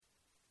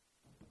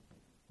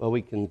Well,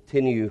 we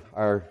continue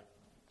our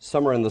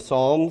summer in the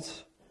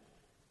Psalms,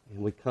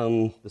 and we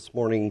come this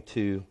morning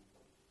to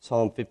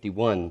Psalm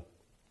 51.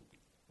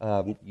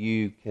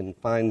 You can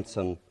find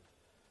some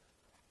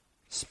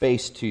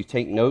space to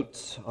take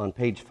notes on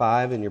page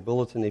 5 in your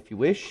bulletin if you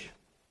wish,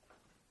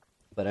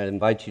 but I'd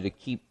invite you to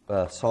keep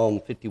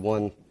Psalm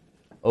 51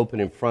 open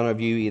in front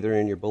of you, either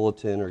in your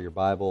bulletin or your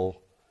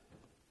Bible,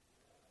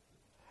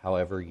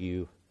 however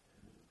you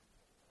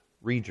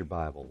read your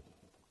Bible,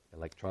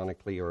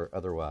 electronically or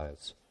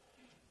otherwise.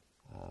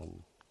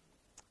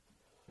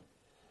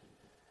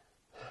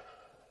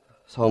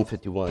 Psalm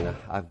 51,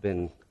 I've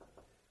been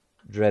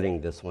dreading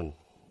this one.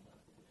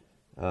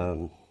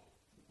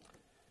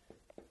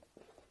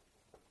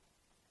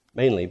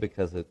 Mainly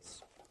because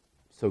it's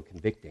so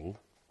convicting,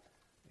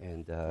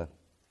 and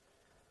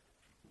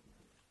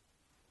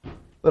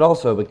but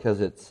also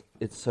because it's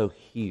so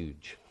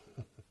huge.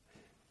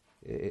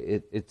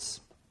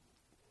 It's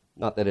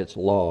not that it's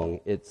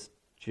long, it's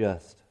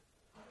just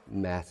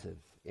massive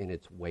in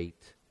its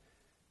weight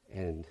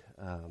and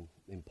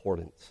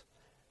importance.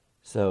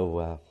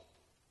 So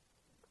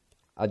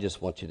I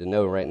just want you to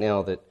know right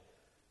now that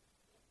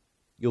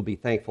you'll be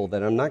thankful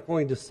that I'm not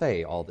going to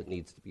say all that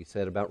needs to be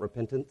said about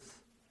repentance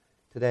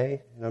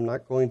today, and I'm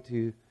not going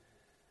to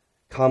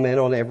comment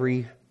on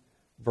every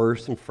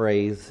verse and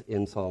phrase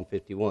in Psalm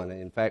 51.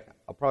 In fact,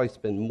 I'll probably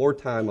spend more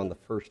time on the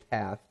first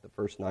half, the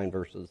first 9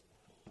 verses,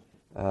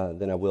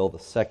 than I will the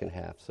second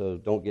half. So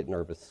don't get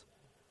nervous.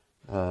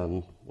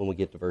 When we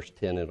get to verse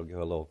 10, it'll go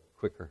a little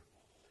quicker.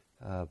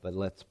 But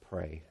let's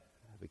pray,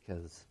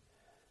 because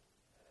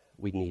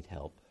we need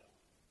help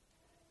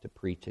to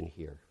preach and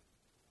hear.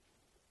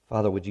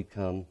 Father, would you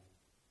come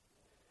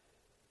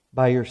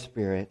by your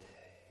Spirit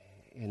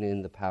and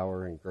in the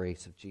power and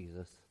grace of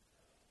Jesus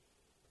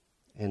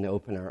and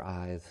open our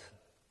eyes,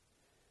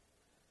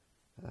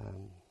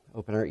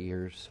 open our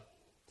ears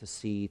to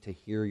see, to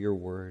hear your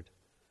word.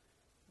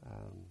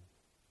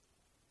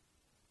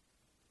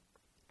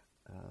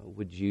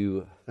 Would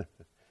you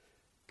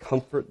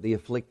comfort the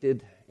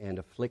afflicted and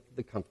afflict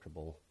the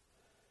comfortable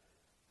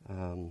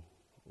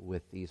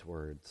with these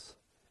words?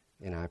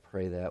 And I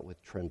pray that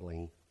with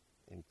trembling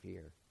and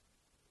fear,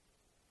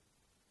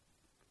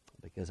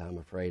 because I'm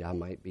afraid I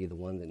might be the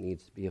one that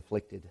needs to be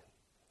afflicted.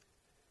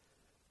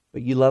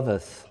 But you love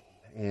us,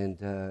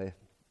 and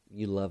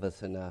you love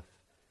us enough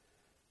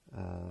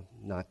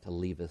not to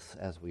leave us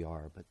as we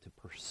are, but to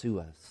pursue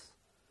us,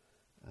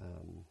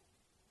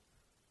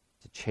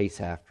 to chase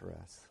after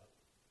us,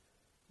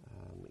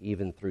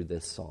 even through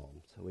this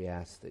psalm. So we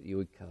ask that you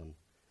would come.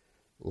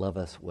 Love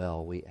us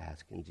well, we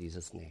ask in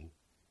Jesus' name.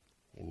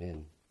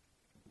 Amen.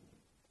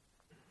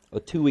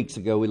 Well, 2 weeks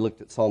ago, we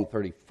looked at Psalm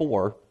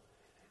 34,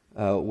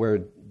 where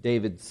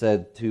David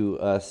said to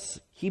us,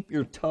 "Keep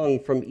your tongue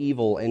from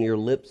evil and your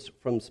lips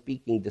from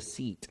speaking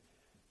deceit.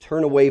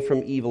 Turn away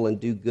from evil and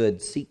do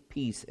good. Seek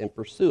peace and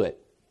pursue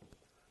it."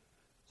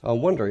 So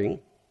I'm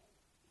wondering,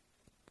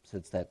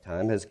 since that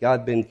time, has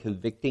God been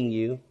convicting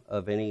you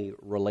of any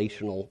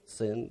relational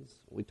sins?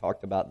 We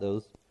talked about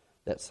those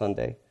that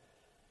Sunday.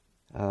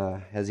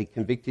 Has he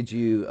convicted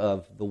you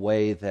of the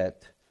way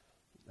that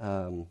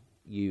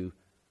you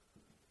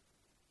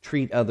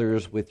treat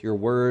others with your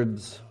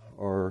words,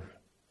 or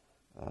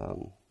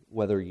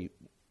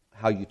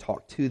how you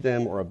talk to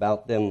them or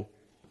about them?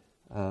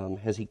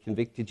 Has he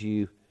convicted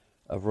you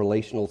of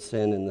relational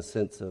sin in the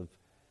sense of,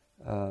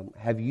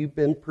 have you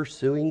been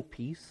pursuing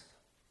peace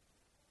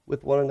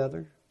with one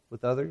another,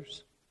 with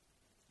others?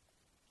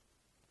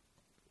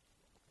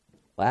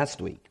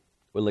 Last week,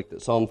 we looked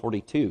at Psalm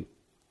 42,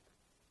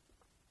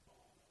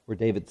 where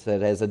David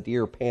said, "As a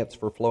deer pants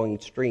for flowing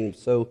streams,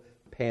 so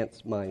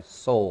pants my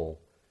soul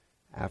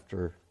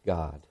after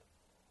God.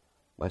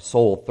 My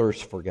soul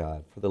thirsts for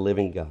God, for the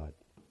living God."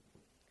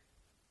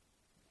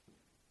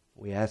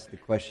 We ask the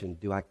question,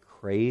 do I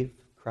crave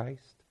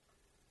Christ?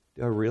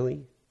 Do I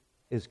really?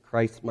 Is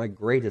Christ my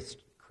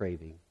greatest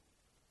craving?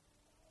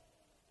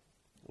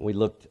 We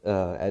looked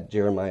at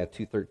Jeremiah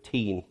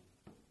 2:13,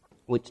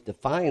 which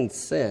defines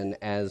sin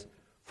as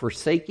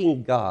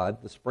forsaking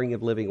God, the spring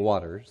of living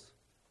waters,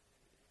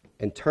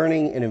 and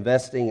turning and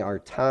investing our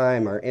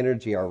time, our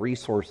energy, our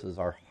resources,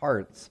 our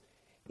hearts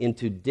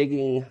into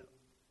digging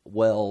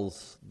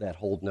wells that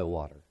hold no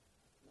water.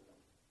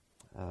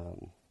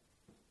 And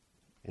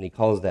he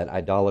calls that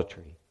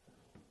idolatry.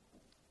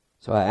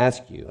 So I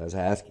ask you, as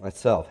I ask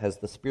myself, has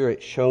the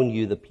Spirit shown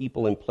you the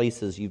people and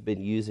places you've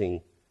been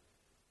using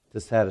to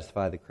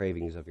satisfy the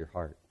cravings of your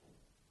heart?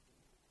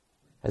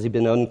 Has he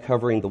been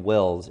uncovering the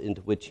wells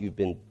into which you've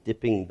been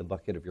dipping the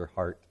bucket of your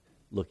heart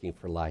looking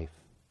for life?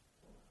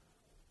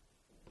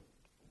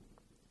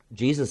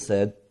 Jesus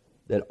said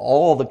that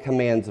all the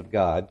commands of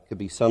God could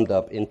be summed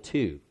up in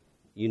 2.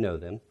 You know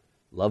them.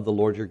 Love the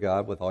Lord your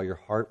God with all your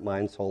heart,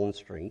 mind, soul, and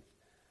strength.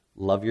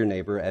 Love your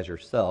neighbor as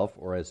yourself,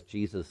 or as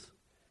Jesus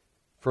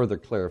further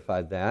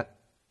clarified that,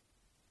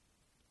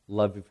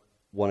 love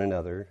one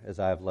another as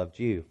I have loved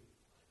you.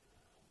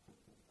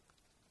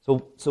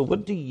 So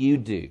what do you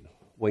do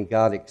when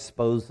God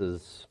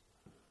exposes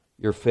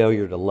your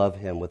failure to love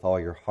him with all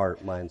your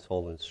heart, mind,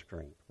 soul, and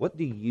strength? What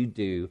do you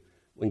do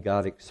when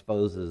God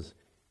exposes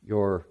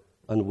your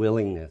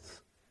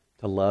unwillingness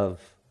to love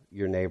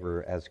your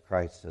neighbor as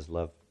Christ has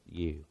loved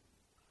you?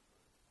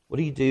 What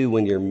do you do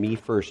when your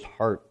me-first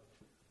heart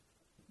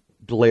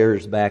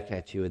glares back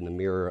at you in the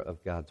mirror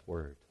of God's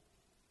Word?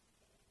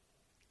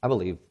 I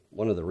believe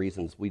one of the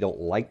reasons we don't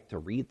like to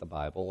read the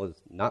Bible is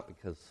not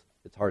because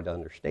it's hard to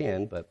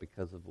understand, but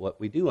because of what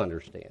we do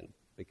understand,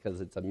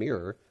 because it's a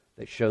mirror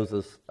that shows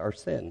us our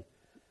sin.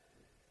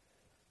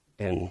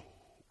 And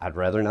I'd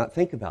rather not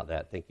think about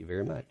that, thank you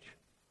very much.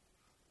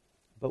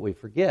 But we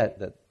forget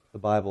that the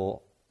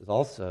Bible is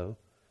also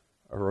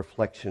a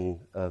reflection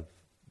of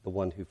the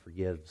one who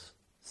forgives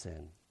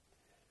sin.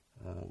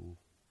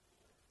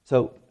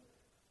 So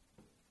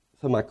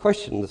my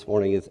question this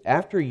morning is,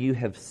 after you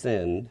have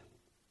sinned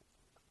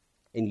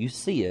and you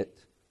see it,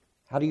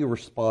 how do you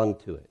respond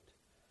to it?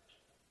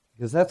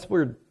 Because that's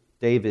where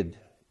David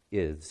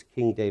is,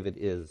 King David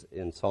is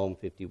in Psalm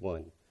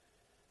 51.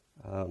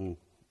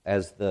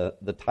 As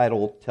the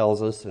title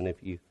tells us, and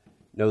if you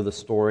know the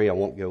story, I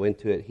won't go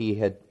into it, he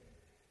had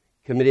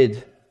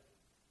committed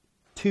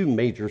two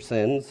major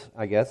sins,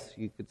 I guess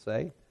you could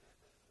say.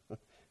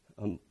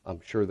 I'm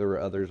sure there were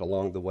others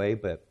along the way,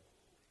 but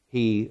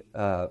he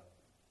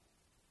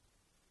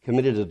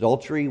committed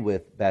adultery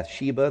with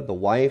Bathsheba, the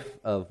wife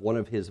of one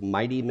of his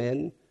mighty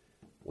men,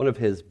 one of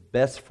his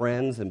best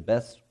friends and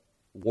best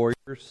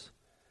warriors.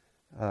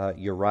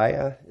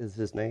 Uriah is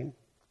his name.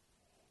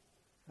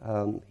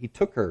 He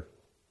took her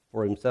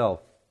for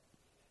himself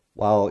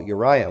while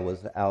Uriah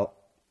was out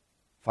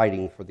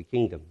fighting for the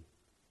kingdom.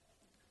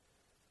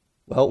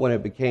 Well, when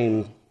it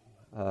became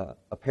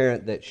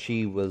apparent that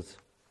she was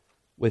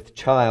with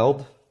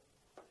child,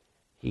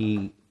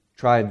 he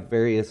tried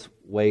various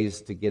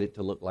ways to get it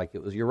to look like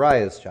it was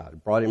Uriah's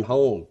child. Brought him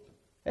home.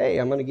 Hey,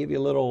 I'm going to give you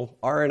a little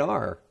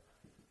R&R.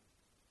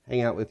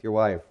 Hang out with your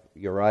wife.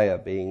 Uriah,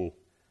 being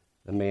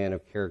the man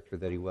of character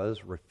that he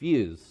was,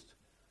 refused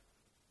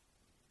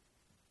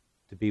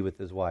to be with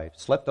his wife.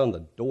 Slept on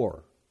the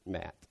door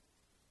mat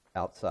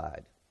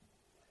outside.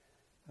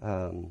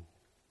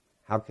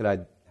 How could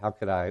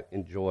I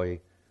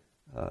enjoy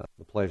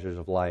the pleasures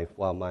of life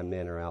while my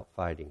men are out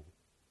fighting?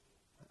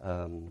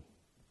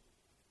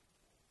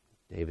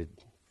 David,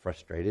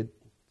 frustrated,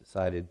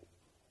 decided to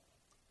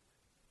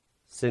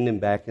send him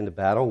back into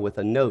battle with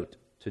a note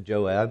to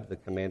Joab, the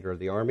commander of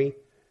the army. It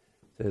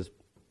says,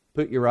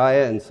 put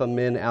Uriah and some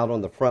men out on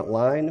the front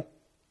line,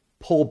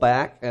 pull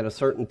back at a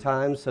certain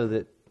time so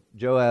that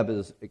Joab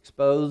is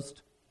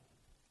exposed,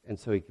 and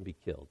so he can be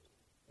killed.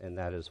 And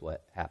that is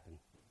what happened.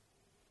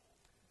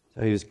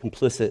 So he was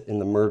complicit in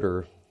the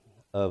murder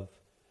of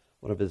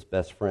one of his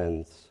best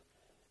friends,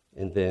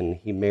 and then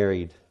he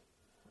married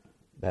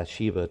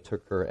Bathsheba,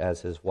 took her as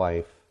his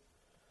wife,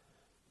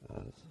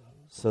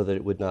 so that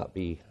it would not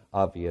be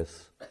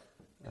obvious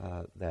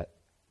that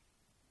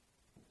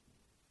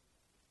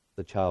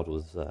the child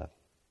was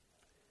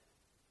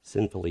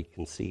sinfully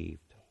conceived.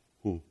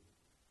 So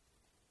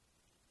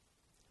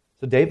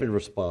David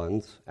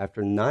responds,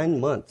 after 9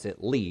 months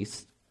at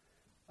least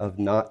of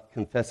not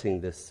confessing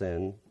this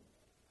sin,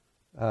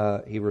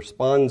 he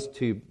responds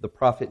to the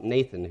prophet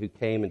Nathan, who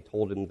came and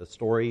told him the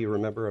story, you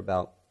remember,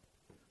 about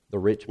the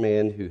rich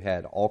man who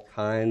had all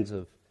kinds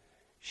of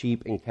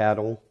sheep and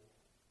cattle,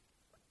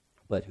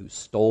 but who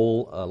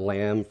stole a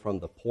lamb from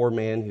the poor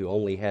man who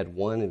only had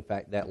one. In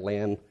fact, that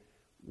lamb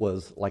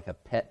was like a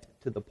pet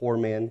to the poor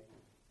man.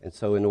 And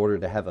so in order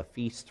to have a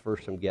feast for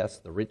some guests,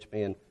 the rich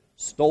man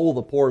stole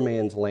the poor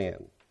man's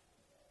lamb.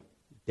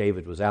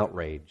 David was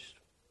outraged.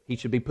 He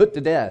should be put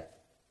to death.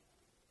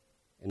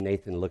 And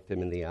Nathan looked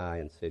him in the eye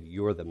and said,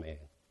 "You're the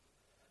man."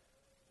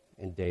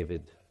 And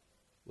David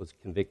was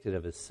convicted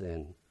of his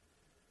sin.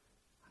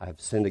 I have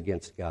sinned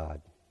against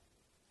God.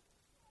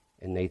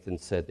 And Nathan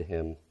said to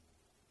him,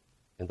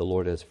 and the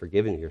Lord has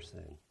forgiven your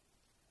sin.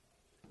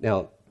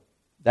 Now,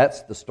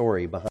 that's the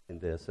story behind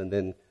this. And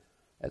then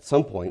at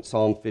some point,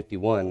 Psalm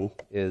 51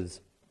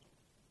 is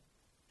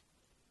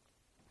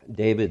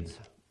David's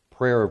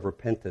prayer of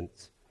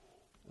repentance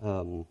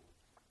to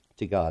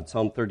God.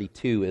 Psalm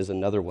 32 is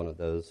another one of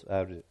those.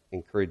 I would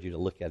encourage you to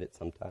look at it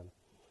sometime.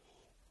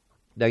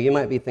 Now, you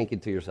might be thinking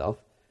to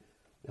yourself,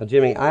 now,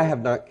 Jimmy, I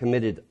have not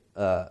committed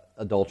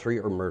adultery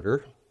or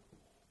murder.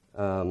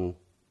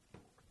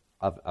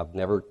 I've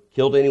never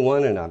killed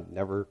anyone, and I've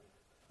never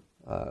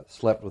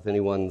slept with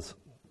anyone's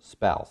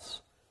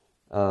spouse.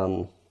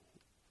 Me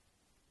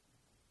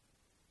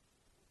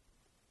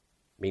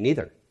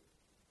neither.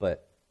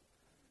 But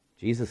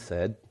Jesus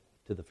said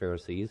to the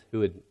Pharisees, who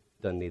had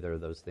done neither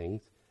of those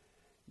things,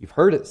 you've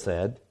heard it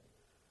said,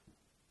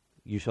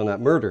 you shall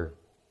not murder,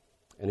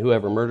 and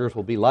whoever murders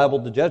will be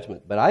liable to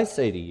judgment. But I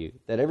say to you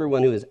that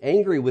everyone who is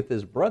angry with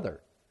his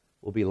brother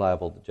will be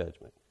liable to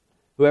judgment.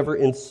 Whoever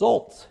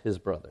insults his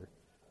brother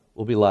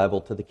will be liable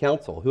to the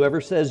council.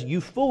 Whoever says,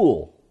 you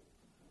fool,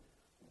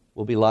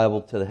 will be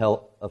liable to the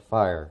hell of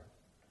fire.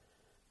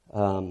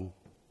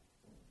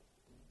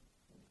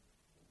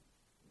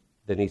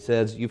 Then he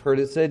says, you've heard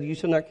it said, you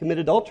shall not commit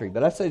adultery.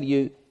 But I say to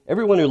you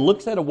everyone who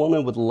looks at a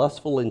woman with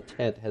lustful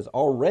intent has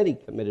already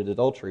committed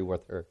adultery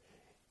with her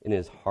in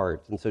his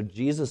heart. And so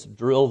Jesus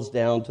drills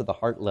down to the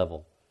heart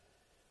level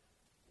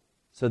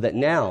so that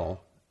now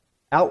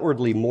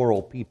outwardly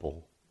moral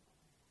people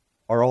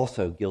are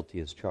also guilty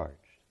as charged.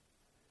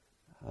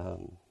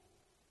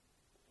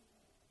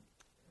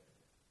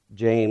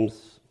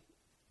 James,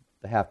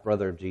 the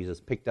half-brother of Jesus,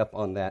 picked up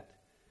on that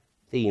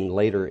theme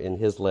later in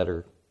his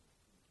letter,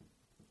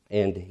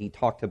 and he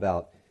talked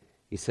about,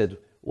 he said,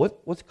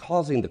 what's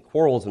causing the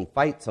quarrels and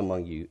fights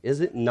among you? Is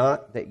it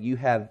not that you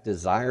have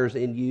desires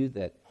in you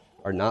that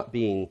are not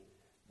being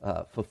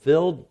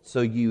fulfilled,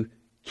 so you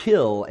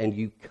kill and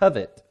you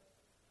covet?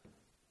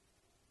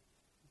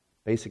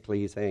 Basically,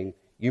 he's saying,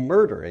 you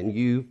murder and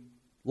you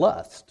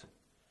lust.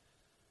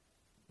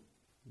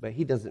 But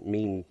he doesn't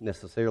mean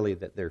necessarily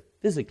that they're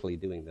physically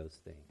doing those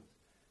things.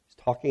 He's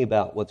talking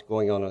about what's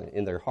going on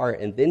in their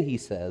heart. And then he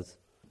says,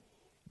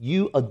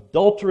 you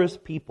adulterous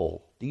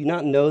people, do you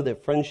not know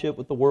that friendship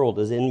with the world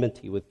is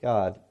enmity with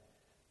God?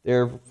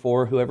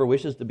 Therefore, whoever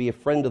wishes to be a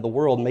friend of the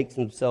world makes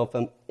himself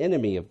an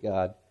enemy of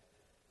God.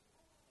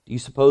 Do you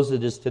suppose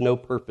it is to no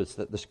purpose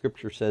that the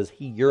Scripture says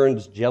he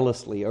yearns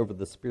jealously over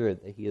the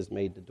Spirit that he has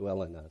made to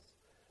dwell in us?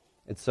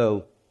 And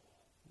so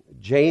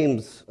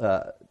James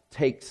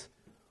takes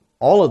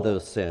all of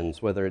those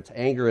sins, whether it's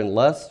anger and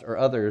lust or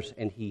others,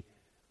 and he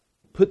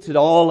puts it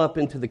all up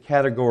into the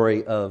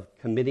category of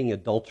committing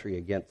adultery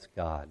against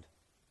God,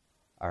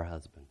 our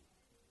husband.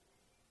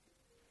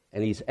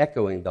 And he's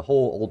echoing the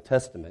whole Old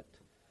Testament.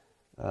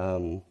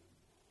 The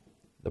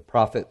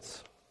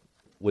prophets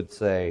would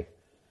say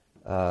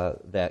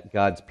that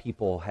God's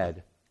people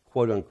had,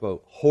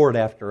 quote-unquote, whored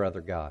after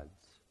other gods.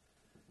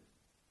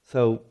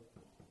 So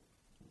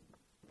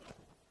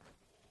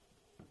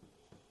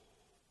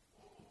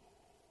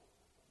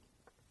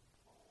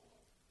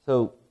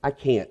I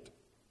can't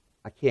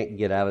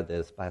get out of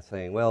this by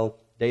saying, well,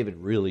 David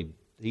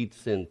he'd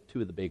sinned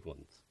two of the big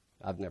ones.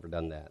 I've never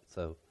done that.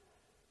 So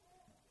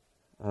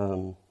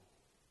I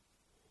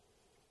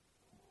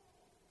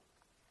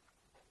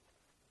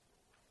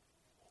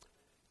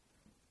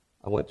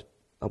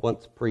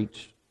once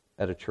preached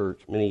at a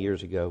church many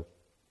years ago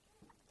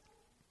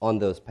on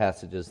those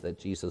passages that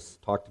Jesus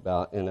talked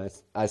about, and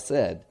I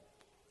said,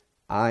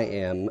 I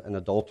am an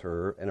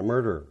adulterer and a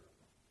murderer.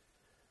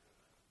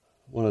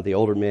 One of the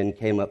older men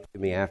came up to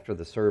me after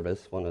the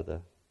service, one of the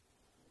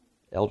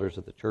elders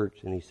of the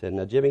church, and he said,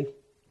 now, Jimmy,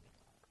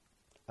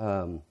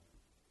 I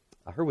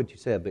heard what you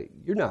said, but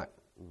you're not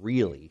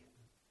really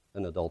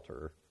an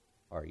adulterer,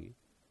 are you?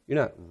 You're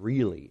not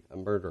really a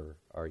murderer,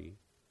 are you?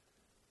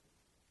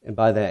 And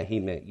by that he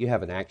meant you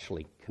haven't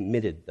actually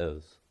committed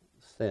those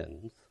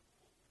sins.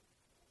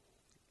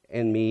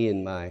 And me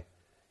and my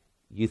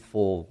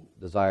youthful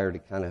desire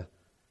to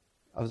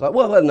I was like,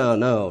 well,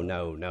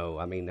 no.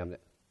 I mean,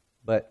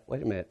 but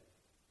wait a minute.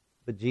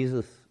 But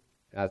Jesus,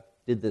 I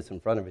did this in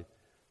front of him.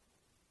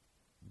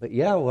 But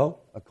yeah,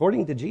 well,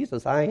 according to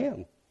Jesus, I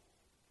am.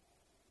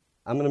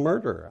 I'm a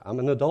murderer. I'm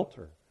an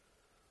adulterer.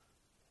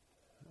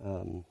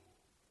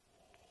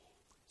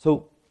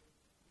 So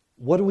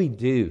what do we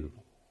do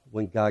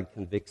when God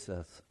convicts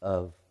us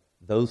of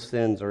those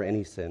sins or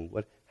any sin?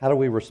 How do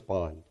we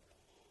respond?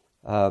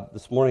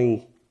 This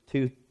morning,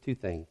 two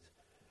things.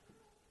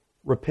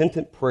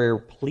 Repentant prayer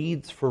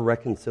pleads for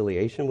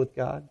reconciliation with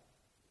God,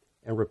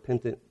 and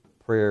repentant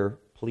prayer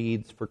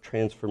pleads for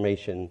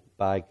transformation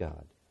by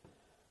God.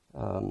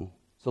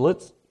 So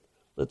let's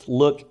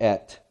look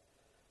at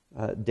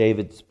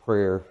David's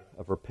prayer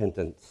of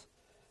repentance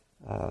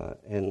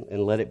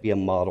and let it be a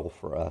model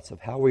for us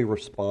of how we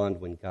respond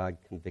when God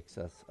convicts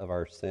us of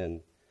our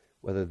sin,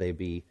 whether they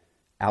be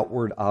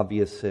outward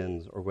obvious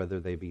sins or whether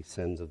they be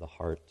sins of the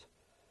heart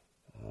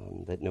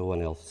that no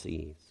one else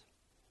sees.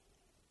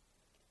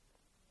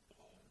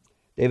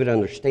 David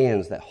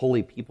understands that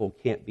holy people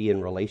can't be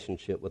in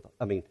relationship with,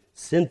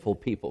 sinful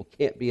people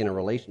can't be in a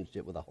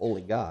relationship with a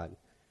holy God.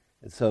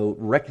 And so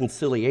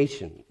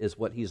reconciliation is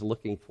what he's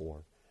looking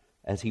for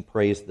as he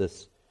prays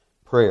this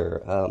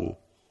prayer.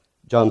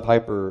 John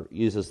Piper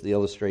uses the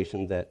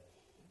illustration that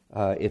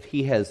if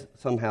he has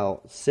somehow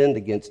sinned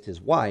against his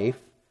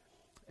wife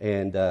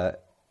and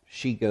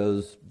she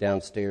goes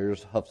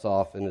downstairs, huffs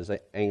off, and is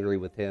angry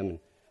with him and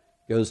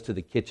goes to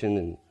the kitchen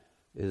and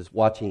is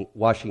washing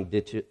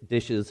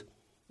dishes,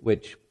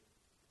 which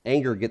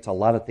anger gets a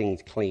lot of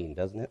things clean,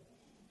 doesn't it?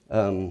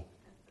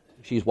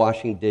 She's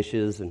washing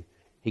dishes, and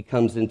he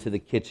comes into the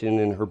kitchen,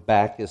 and her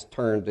back is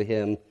turned to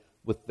him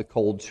with the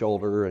cold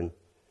shoulder, and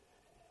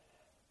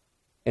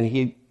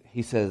he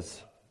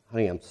says,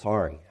 honey, I'm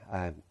sorry.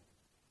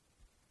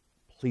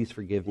 Please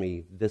forgive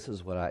me. This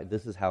is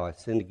how I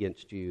sinned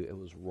against you. It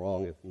was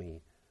wrong of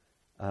me.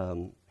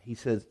 He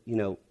says,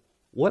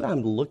 what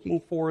I'm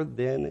looking for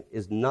then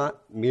is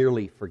not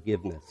merely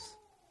forgiveness.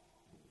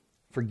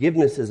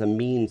 Forgiveness is a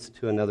means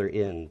to another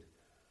end.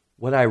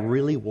 What I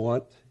really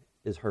want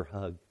is her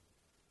hug.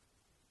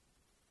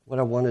 What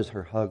I want is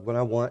her hug. What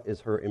I want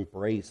is her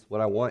embrace.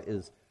 What I want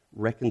is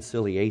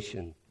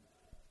reconciliation.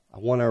 I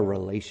want our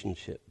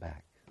relationship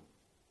back.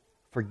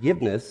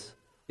 Forgiveness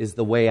is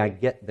the way I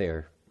get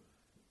there.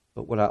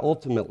 But what I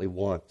ultimately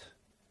want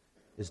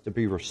is to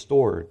be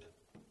restored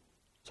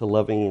to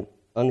loving,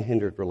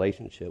 unhindered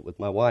relationship with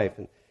my wife.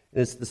 And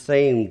it's the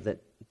same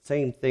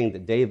thing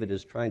that David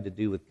is trying to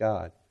do with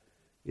God.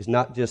 He's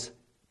not just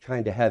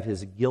trying to have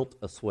his guilt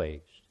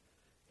assuaged.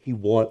 He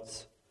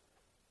wants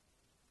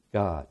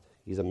God.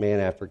 He's a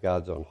man after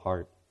God's own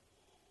heart.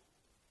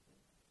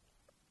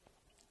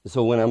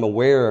 So when I'm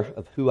aware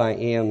of who I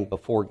am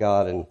before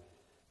God and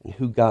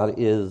who God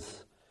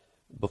is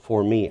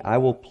before me, I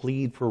will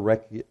plead for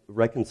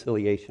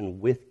reconciliation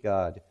with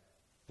God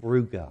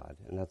through God.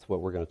 And that's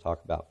what we're going to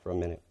talk about for a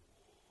minute.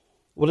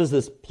 What does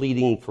this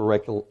pleading for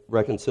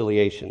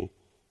reconciliation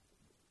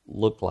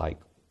look like?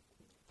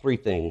 3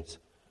 things.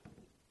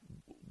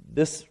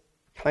 This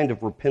kind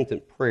of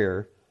repentant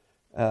prayer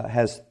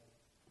has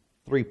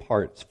 3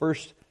 parts.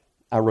 First,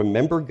 I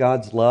remember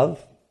God's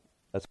love.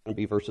 That's going to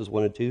be verses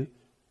 1 and 2.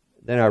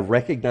 Then I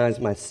recognize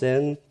my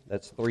sin.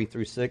 That's 3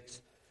 through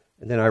 6.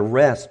 And then I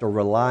rest or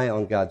rely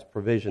on God's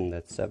provision.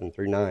 That's 7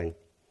 through 9.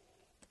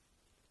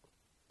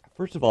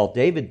 First of all,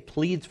 David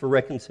pleads for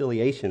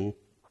reconciliation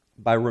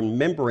by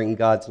remembering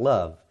God's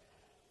love.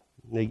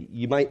 Now,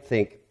 you might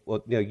think,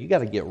 well, you got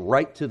to get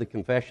right to the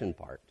confession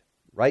part,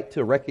 right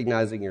to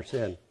recognizing your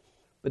sin.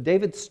 But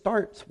David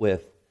starts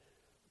with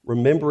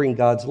remembering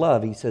God's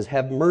love. He says,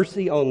 have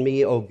mercy on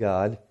me, O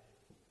God.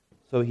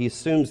 So he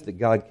assumes that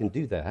God can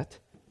do that.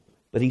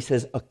 But he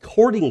says,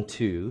 according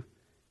to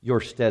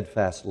your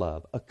steadfast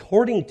love,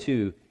 according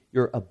to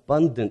your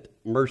abundant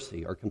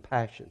mercy or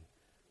compassion.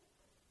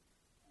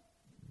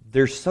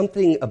 There's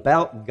something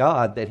about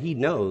God that he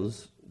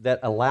knows that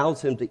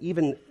allows him to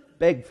even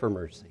beg for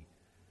mercy.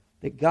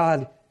 That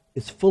God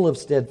is full of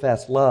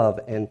steadfast love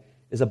and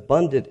is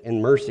abundant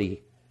in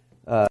mercy.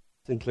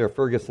 Sinclair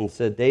Ferguson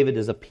said, David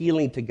is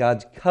appealing to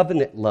God's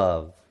covenant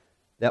love.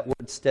 That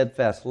word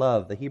steadfast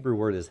love, the Hebrew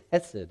word is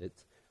hesed.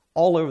 It's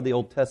all over the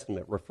Old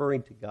Testament,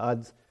 referring to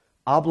God's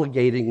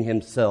obligating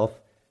himself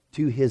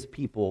to his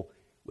people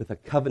with a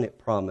covenant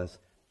promise.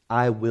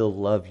 I will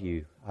love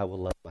you. I will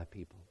love my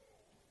people.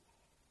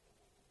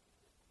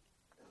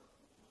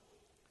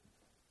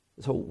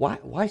 So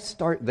why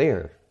start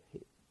there?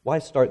 Why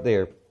start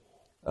there?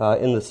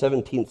 In the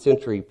 17th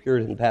century,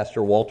 Puritan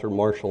pastor Walter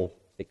Marshall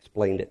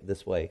explained it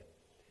this way.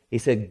 He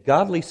said,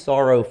 godly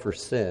sorrow for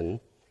sin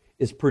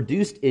is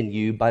produced in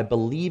you by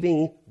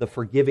believing the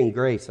forgiving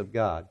grace of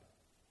God.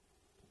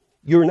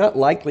 You are not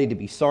likely to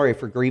be sorry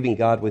for grieving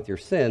God with your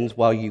sins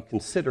while you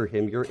consider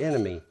him your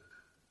enemy.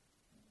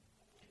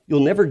 You'll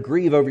never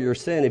grieve over your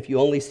sin if you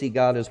only see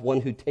God as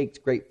one who takes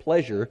great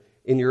pleasure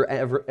in your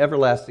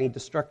everlasting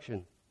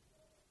destruction.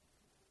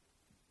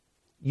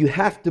 You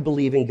have to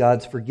believe in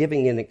God's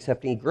forgiving and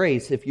accepting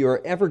grace if you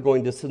are ever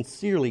going to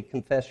sincerely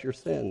confess your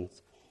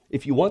sins.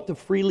 If you want to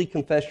freely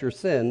confess your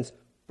sins,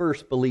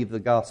 first believe the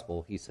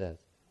gospel, he says.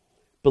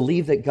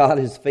 Believe that God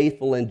is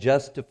faithful and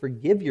just to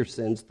forgive your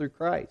sins through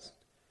Christ.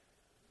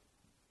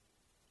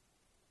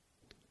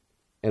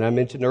 And I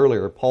mentioned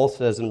earlier, Paul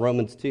says in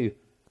Romans 2,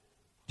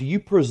 do you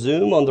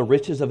presume on the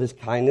riches of his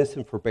kindness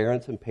and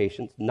forbearance and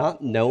patience,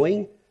 not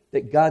knowing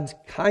that God's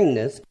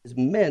kindness is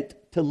meant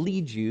to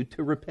lead you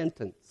to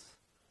repentance?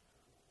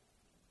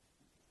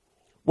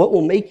 What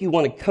will make you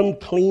want to come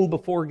clean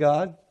before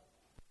God?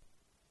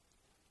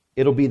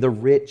 It'll be the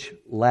rich,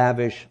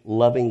 lavish,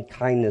 loving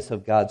kindness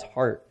of God's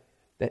heart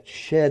that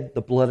shed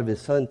the blood of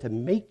his Son to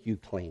make you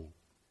clean.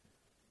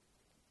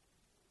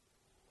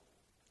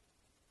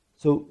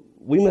 So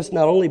we must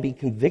not only be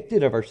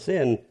convicted of our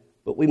sin,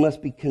 but we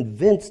must be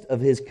convinced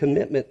of his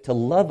commitment to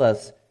love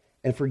us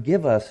and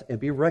forgive us and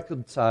be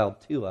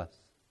reconciled to us.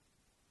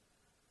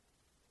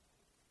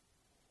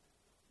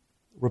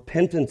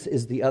 Repentance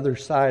is the other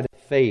side of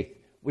faith.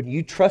 When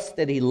you trust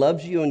that he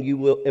loves you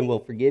and will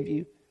forgive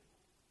you,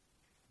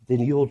 then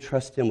you will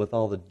trust him with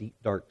all the deep,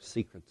 dark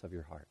secrets of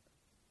your heart.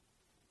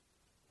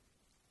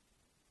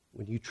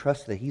 When you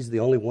trust that he's the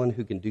only one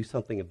who can do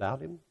something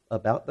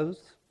about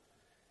those,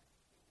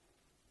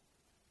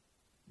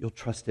 you'll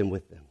trust him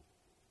with them.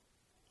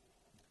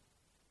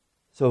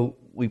 So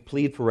we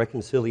plead for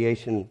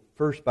reconciliation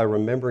first by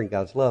remembering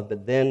God's love,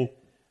 but then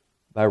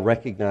by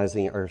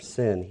recognizing our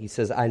sin. He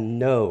says, I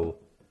know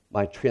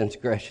my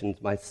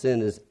transgressions, my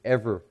sin is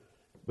ever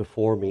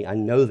before me. I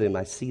know them,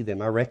 I see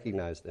them, I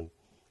recognize them.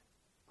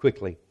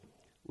 Quickly,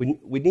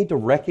 we need to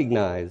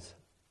recognize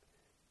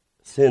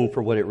sin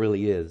for what it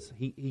really is.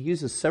 He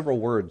uses several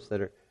words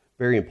that are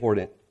very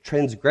important.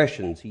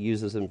 Transgressions, he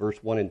uses in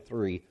verse 1 and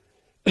 3.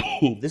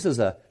 This is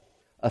a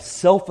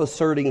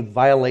self-asserting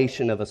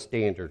violation of a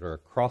standard or a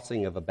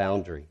crossing of a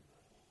boundary.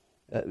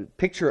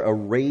 Picture a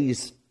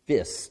raised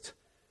fist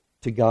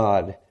to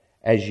God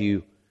as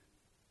you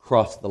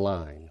cross the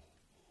line.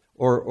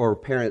 Or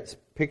parents,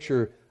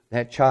 picture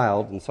that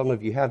child, and some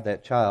of you have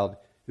that child,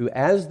 who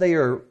as they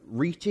are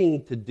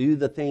reaching to do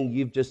the thing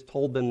you've just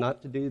told them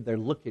not to do, they're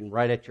looking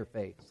right at your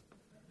face.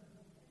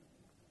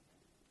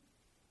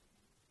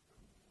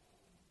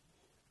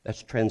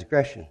 That's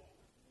transgression.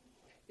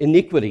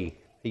 Iniquity,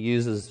 he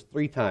uses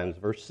 3 times,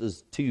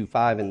 verses 2,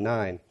 5, and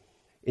 9.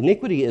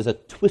 Iniquity is a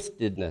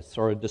twistedness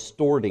or a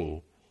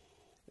distorting.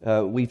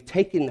 We've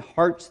taken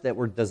hearts that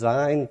were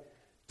designed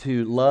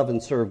to love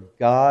and serve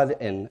God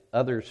and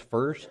others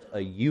first, a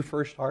you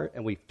first heart,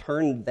 and we've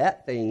turned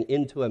that thing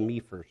into a me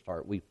first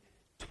heart. We've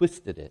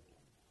twisted it.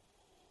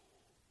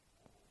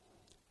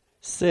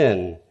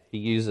 Sin, he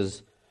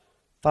uses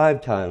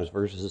 5 times,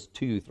 verses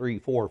 2, 3,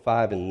 4,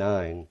 5, and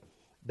 9.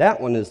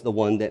 That one is the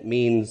one that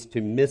means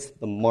to miss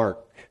the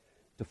mark,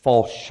 to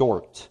fall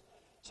short.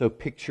 So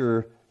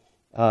picture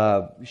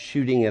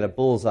shooting at a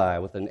bullseye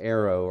with an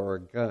arrow or a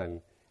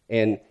gun.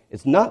 And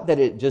it's not that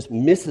it just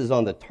misses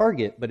on the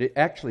target, but it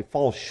actually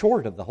falls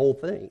short of the whole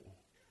thing.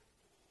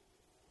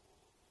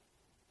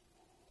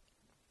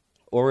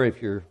 Or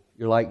if you're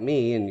like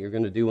me and you're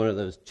going to do one of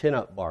those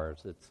chin-up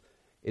bars,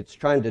 it's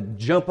trying to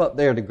jump up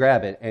there to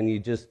grab it, and you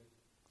just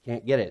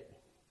can't get it.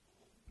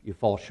 You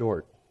fall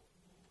short.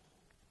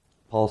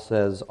 Paul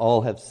says,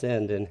 all have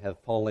sinned and have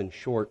fallen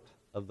short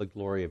of the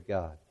glory of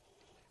God.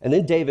 And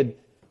then David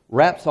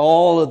wraps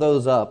all of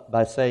those up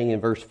by saying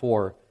in verse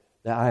 4,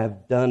 that I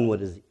have done what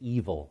is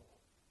evil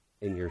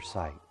in your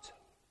sight.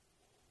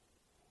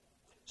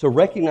 So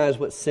recognize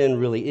what sin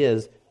really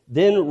is,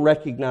 then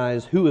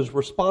recognize who is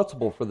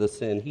responsible for the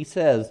sin. He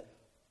says,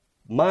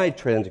 my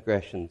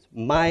transgressions,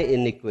 my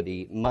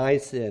iniquity, my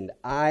sin,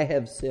 I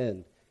have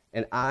sinned,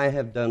 and I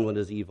have done what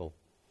is evil.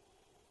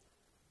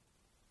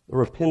 The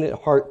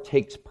repentant heart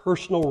takes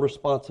personal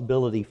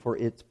responsibility for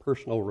its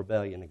personal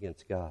rebellion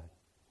against God.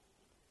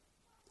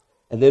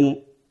 And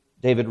then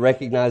David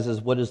recognizes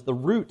what is the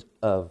root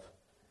of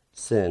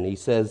sin. He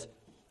says,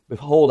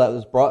 behold, I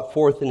was brought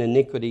forth in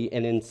iniquity,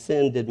 and in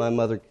sin did my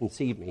mother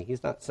conceive me.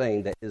 He's not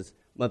saying that his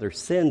mother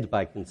sinned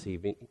by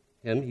conceiving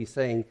him. He's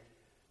saying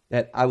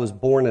that I was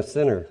born a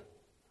sinner.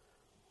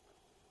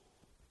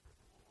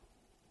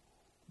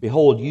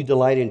 Behold, you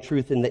delight in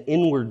truth in the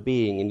inward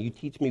being, and you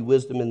teach me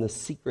wisdom in the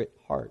secret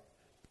heart.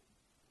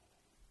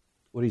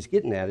 What he's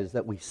getting at is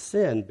that we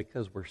sin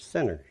because we're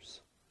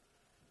sinners.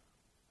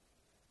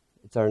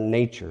 It's our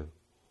nature.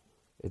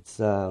 It's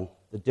the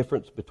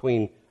difference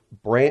between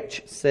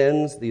branch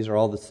sins. These are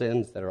all the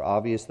sins that are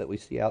obvious that we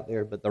see out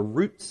there. But the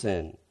root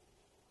sin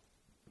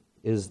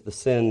is the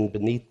sin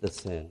beneath the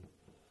sin.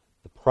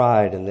 The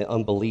pride and the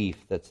unbelief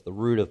that's the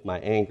root of my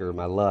anger,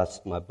 my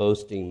lust, my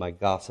boasting, my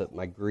gossip,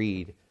 my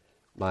greed,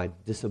 my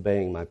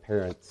disobeying my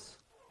parents.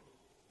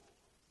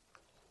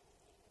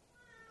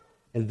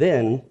 And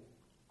then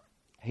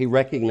he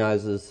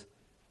recognizes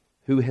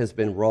who has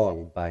been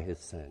wronged by his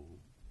sin.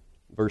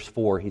 Verse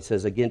 4, he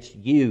says, against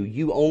you,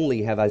 you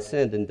only have I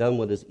sinned and done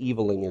what is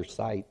evil in your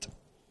sight.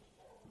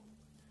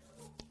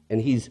 And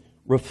he's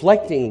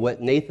reflecting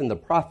what Nathan the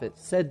prophet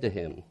said to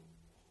him.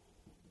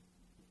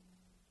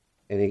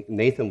 And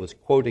Nathan was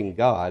quoting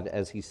God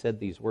as he said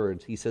these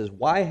words. He says,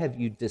 why have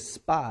you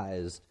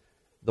despised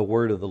the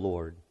word of the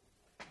Lord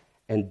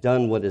and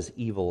done what is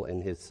evil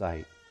in his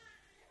sight?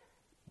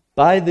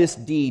 By this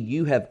deed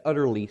you have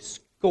utterly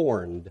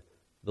scorned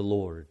the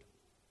Lord.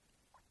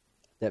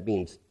 That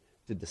means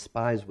to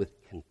despise with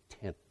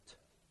contempt.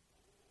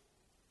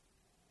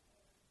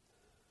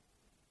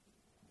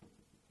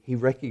 He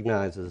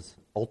recognizes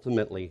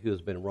ultimately who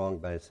has been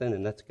wronged by his sin,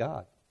 and that's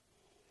God.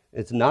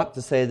 It's not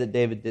to say that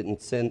David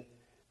didn't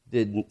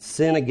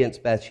sin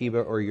against Bathsheba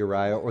or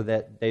Uriah, or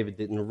that David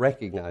didn't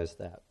recognize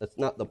that. That's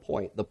not the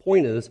point. The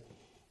point is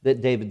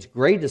that David's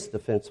greatest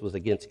offense was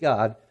against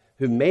God,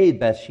 who made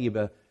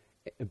Bathsheba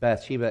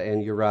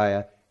and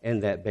Uriah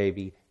and that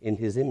baby in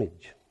his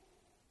image.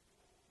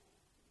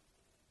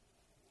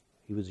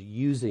 He was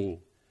using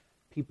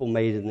people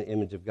made in the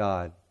image of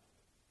God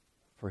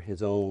for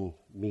his own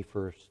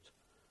me-first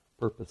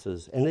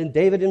purposes. And then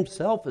David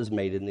himself is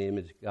made in the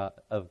image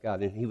of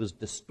God, and he was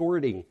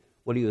distorting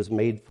what he was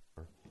made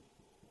for.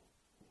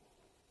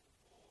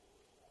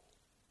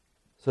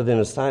 So then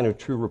a sign of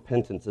true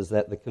repentance is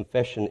that the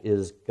confession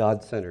is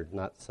God-centered,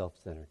 not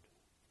self-centered.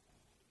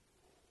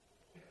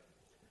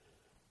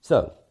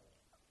 So,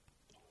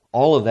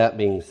 all of that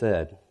being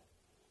said,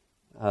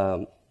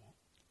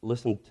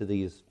 listen to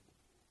these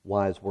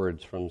wise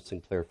words from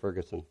Sinclair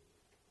Ferguson.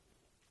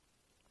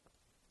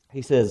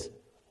 He says,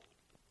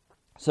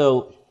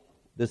 so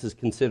this is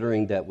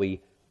considering that we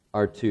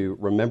are to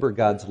remember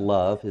God's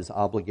love, his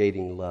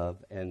obligating love,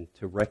 and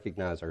to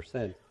recognize our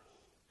sin.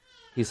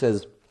 He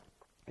says,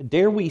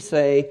 dare we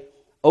say,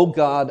 O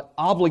God,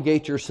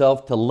 obligate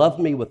yourself to love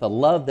me with a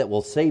love that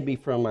will save me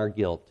from our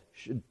guilt.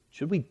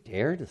 Should we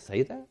dare to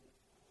say that?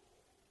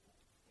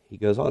 He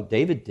goes on,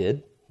 David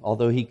did,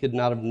 although he could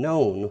not have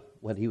known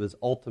what he was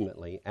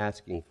ultimately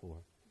asking for.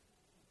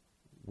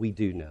 We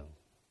do know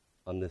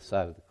on this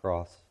side of the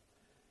cross.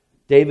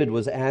 David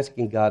was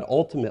asking God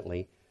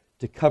ultimately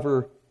to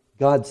cover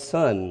God's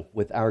Son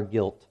with our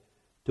guilt,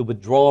 to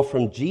withdraw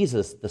from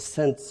Jesus the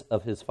sense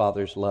of his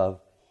Father's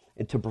love,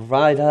 and to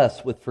provide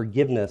us with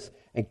forgiveness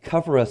and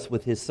cover us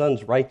with his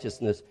Son's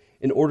righteousness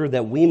in order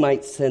that we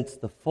might sense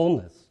the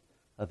fullness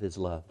of his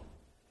love.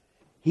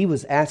 He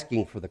was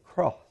asking for the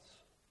cross.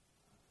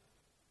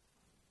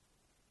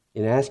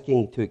 In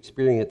asking to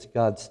experience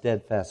God's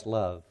steadfast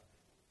love,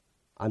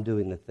 I'm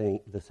doing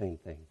the same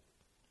thing.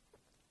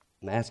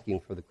 I'm asking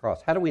for the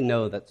cross. How do we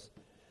know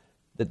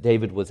that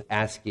David was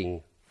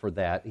asking for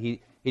that? He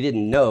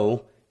didn't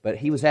know, but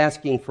he was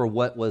asking for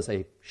what was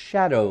a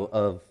shadow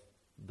of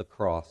the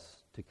cross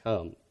to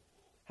come.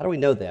 How do we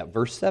know that?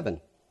 Verse 7.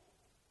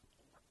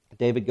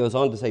 David goes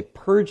on to say,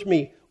 "Purge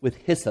me with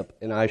hyssop,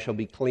 and I shall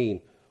be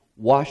clean.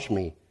 Wash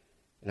me,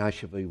 and I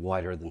shall be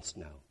whiter than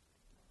snow."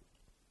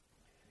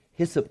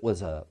 Hyssop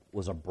was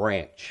a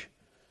branch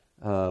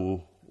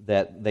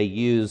that they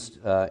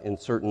used in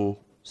certain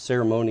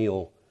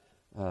ceremonial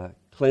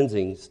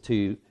cleansings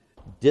to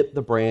dip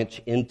the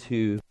branch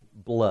into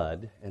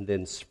blood and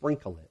then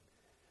sprinkle it.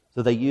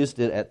 So they used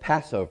it at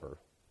Passover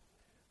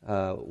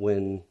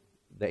when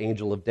the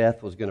angel of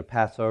death was going to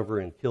pass over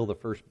and kill the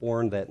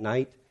firstborn that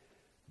night.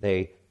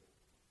 They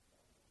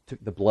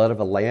took the blood of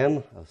a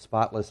lamb, a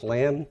spotless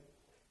lamb,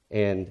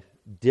 and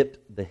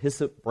dipped the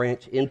hyssop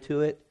branch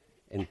into it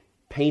and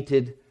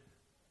painted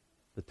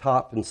the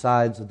top and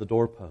sides of the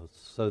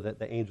doorposts so that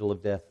the angel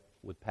of death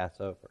would pass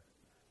over.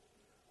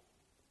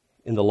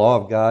 In the law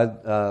of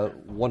God,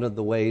 one of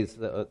the ways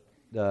that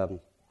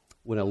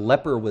when a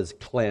leper was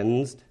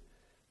cleansed,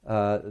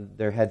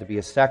 there had to be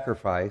a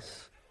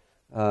sacrifice,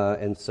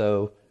 and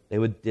so they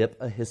would dip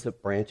a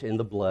hyssop branch in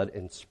the blood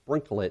and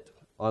sprinkle it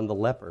on the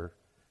leper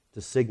to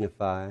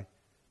signify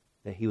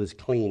that he was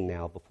clean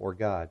now before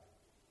God.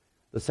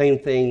 The same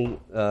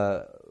thing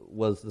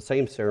was the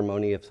same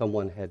ceremony if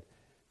someone had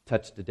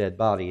touched a dead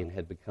body and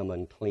had become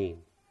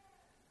unclean.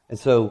 And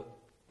so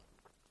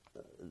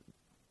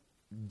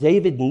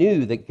David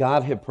knew that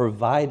God had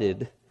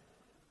provided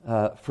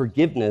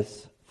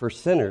forgiveness for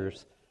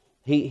sinners.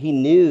 He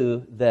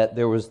knew that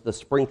there was the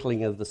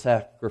sprinkling of the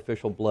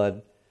sacrificial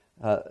blood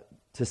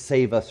to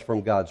save us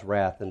from God's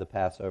wrath in the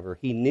Passover.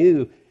 He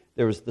knew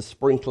there was the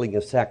sprinkling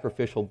of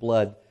sacrificial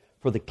blood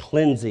for the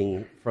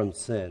cleansing from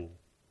sin.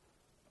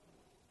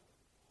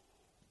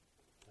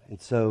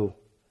 And so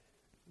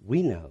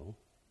we know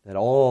that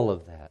all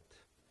of that,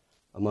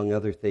 among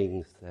other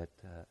things that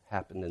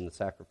happened in the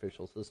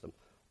sacrificial system,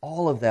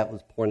 all of that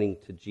was pointing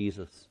to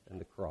Jesus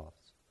and the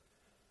cross.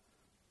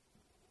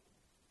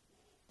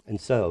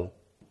 And so,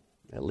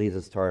 that leads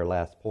us to our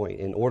last point.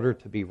 In order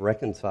to be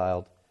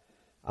reconciled,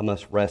 I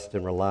must rest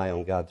and rely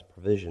on God's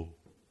provision.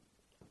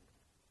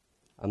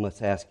 I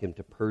must ask Him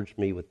to purge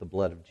me with the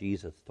blood of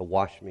Jesus, to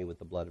wash me with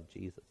the blood of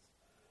Jesus.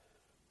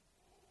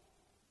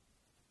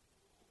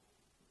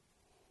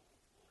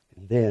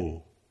 And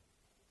then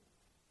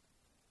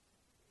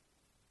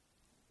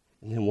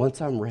once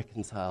I'm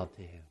reconciled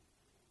to Him,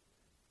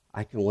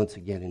 I can once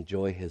again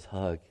enjoy His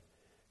hug.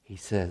 He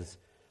says,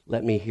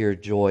 "Let me hear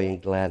joy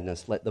and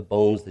gladness. Let the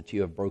bones that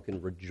you have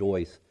broken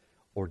rejoice,"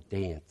 or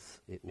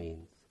dance, it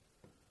means.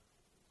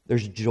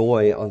 There's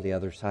joy on the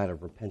other side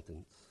of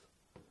repentance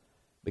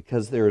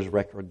because there is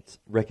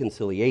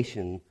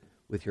reconciliation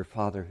with your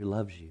Father who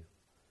loves you.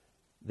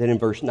 Then in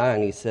verse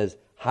 9 he says,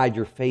 "Hide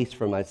your face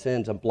from my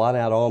sins and blot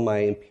out all my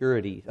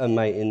impurities,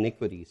 my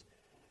iniquities."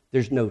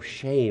 There's no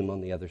shame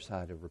on the other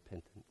side of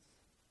repentance.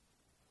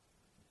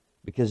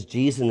 Because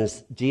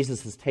Jesus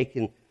has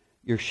taken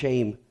your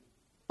shame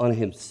on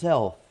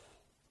Himself.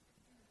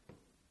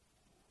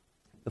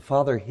 The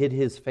Father hid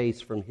His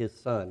face from His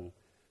Son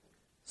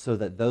so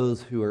that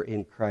those who are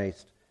in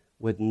Christ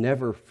would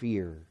never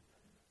fear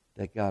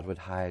that God would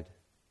hide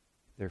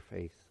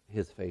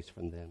His face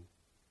from them.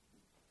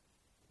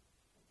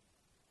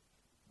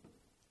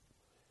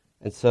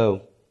 And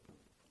so,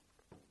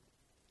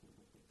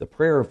 the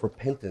prayer of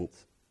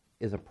repentance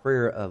is a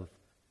prayer of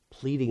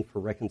pleading for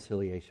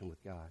reconciliation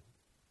with God.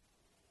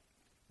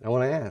 And I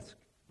want to ask,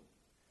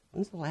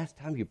 when's the last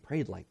time you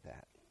prayed like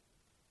that?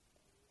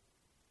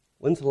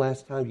 When's the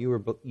last time you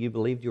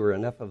believed you were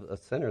enough of a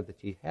sinner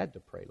that you had to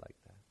pray like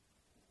that?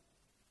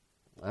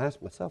 I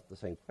ask myself the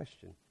same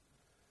question.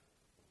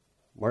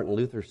 Martin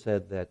Luther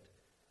said that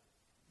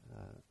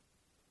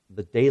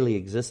the daily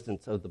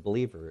existence of the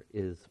believer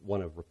is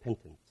one of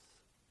repentance.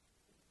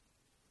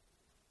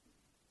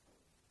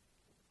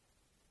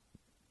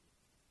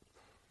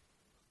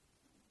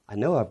 I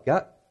know I've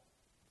got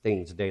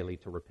things daily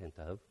to repent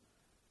of,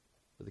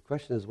 but the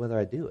question is whether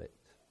I do it.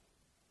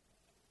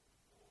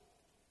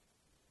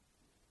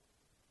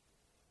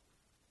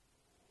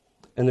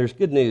 And there's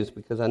good news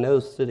because I know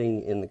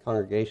sitting in the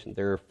congregation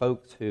there are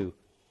folks who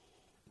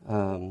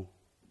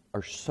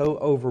are so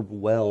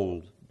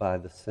overwhelmed by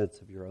the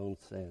sense of your own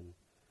sin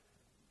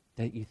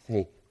that you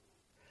think,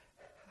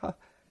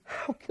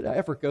 how could I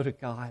ever go to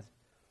God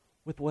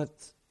with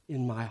what's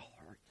in my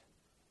heart?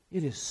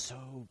 It is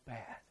so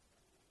bad.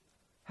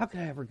 How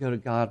could I ever go to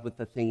God with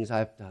the things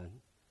I've done?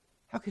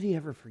 How could He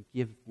ever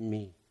forgive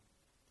me?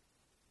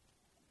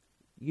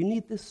 You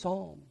need this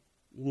psalm.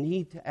 You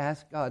need to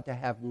ask God to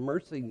have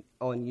mercy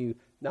on you,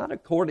 not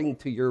according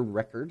to your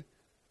record,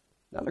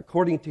 not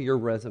according to your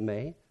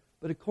resume,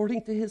 but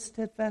according to His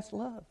steadfast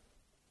love,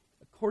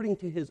 according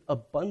to His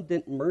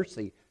abundant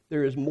mercy.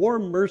 There is more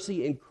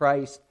mercy in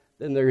Christ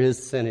than there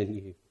is sin in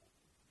you.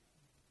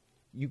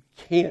 You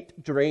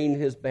can't drain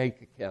His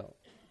bank account.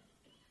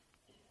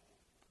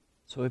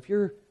 So if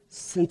you're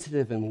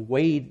sensitive and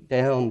weighed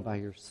down by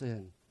your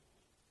sin,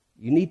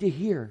 you need to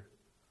hear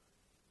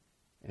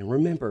and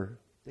remember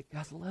that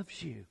God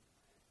loves you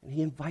and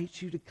He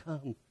invites you to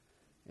come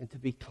and to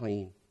be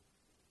clean.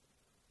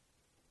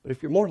 But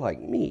if you're more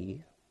like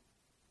me,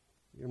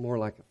 you're more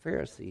like a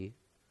Pharisee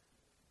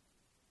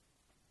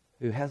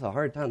who has a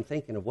hard time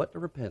thinking of what to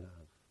repent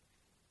of.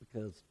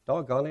 Because,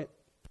 doggone it,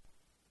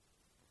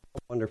 I'm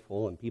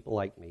wonderful and people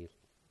like me.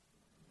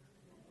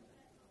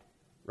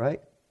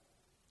 Right?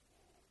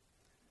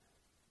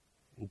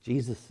 And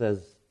Jesus says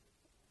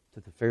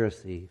to the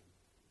Pharisee,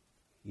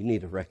 you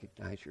need to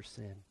recognize your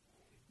sin.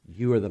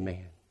 You are the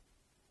man.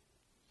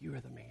 You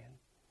are the man.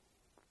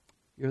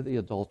 You're the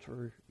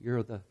adulterer.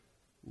 You're the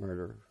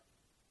murderer.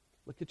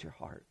 Look at your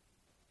heart.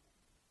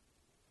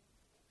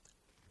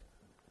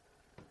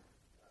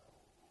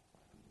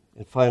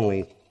 And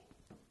finally,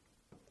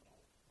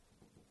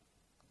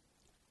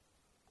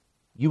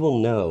 you will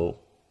know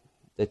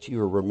that you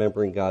are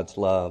remembering God's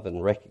love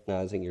and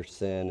recognizing your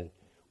sin and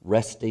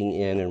resting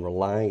in and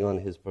relying on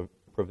His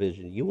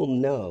provision. You will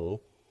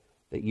know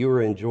that you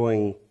are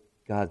enjoying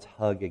God's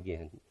hug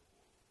again.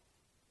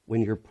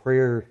 When your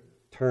prayer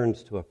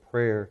turns to a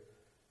prayer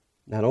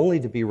not only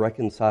to be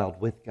reconciled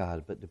with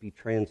God, but to be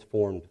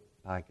transformed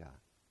by God.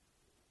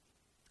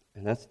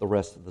 And that's the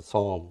rest of the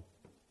psalm.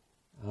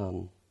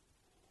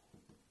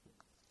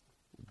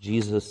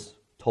 Jesus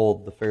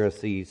told the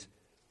Pharisees,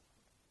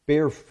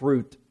 bear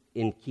fruit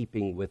in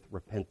keeping with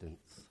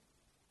repentance.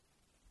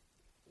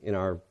 In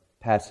our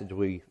passage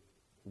we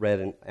read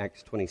in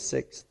Acts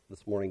 26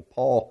 this morning,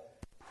 Paul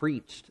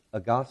preached a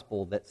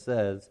gospel that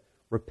says,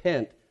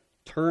 repent,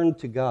 turn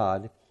to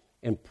God,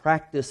 and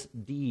practice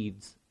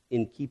deeds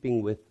in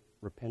keeping with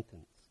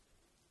repentance.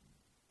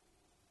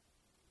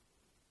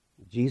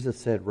 Jesus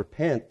said,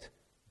 repent,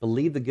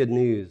 believe the good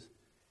news,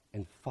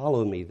 and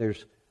follow me.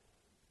 There's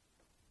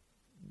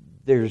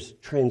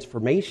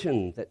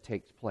transformation that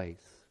takes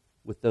place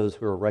with those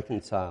who are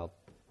reconciled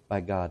by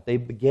God. They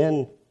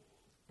begin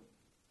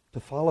to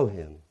follow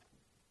Him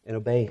and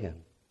obey Him.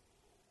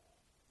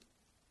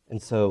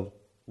 And so,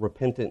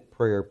 repentant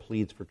prayer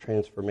pleads for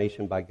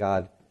transformation by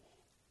God,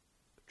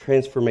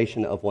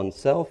 transformation of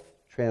oneself,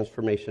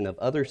 transformation of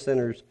other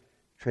sinners,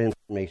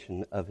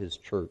 transformation of His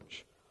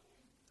church.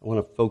 I want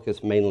to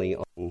focus mainly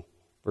on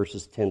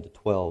verses 10 to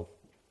 12,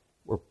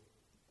 where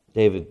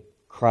David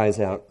cries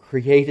out,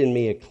 create in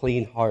me a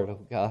clean heart, O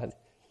God,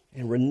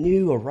 and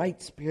renew a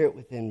right spirit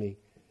within me.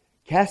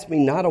 Cast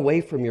me not away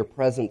from your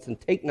presence, and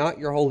take not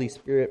your Holy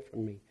Spirit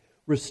from me.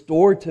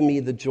 Restore to me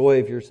the joy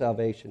of your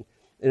salvation,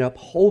 and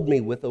uphold me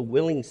with a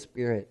willing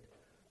spirit.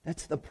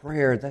 That's the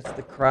prayer, that's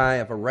the cry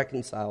of a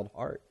reconciled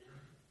heart.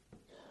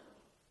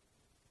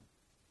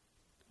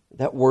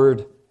 That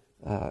word,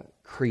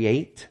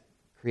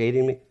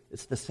 creating me,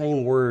 it's the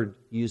same word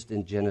used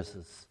in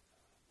Genesis.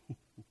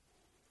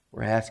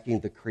 We're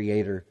asking the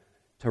Creator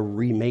to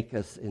remake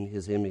us in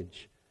His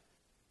image,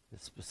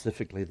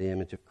 specifically the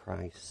image of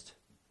Christ.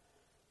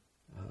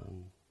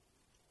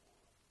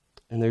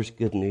 And there's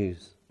good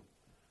news.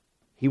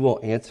 He will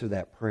answer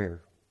that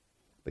prayer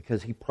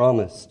because He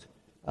promised.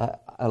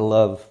 I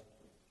love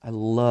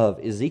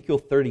Ezekiel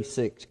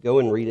 36. Go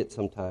and read it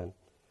sometime.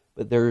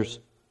 But there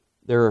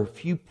are a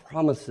few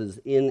promises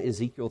in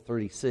Ezekiel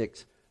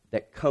 36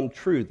 that come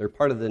true. They're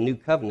part of the new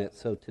covenant.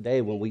 So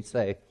today when we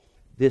say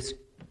this,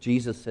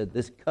 Jesus said,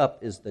 this cup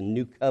is the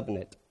new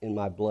covenant in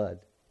my blood.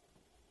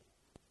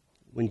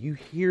 When you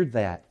hear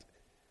that,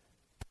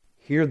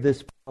 hear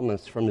this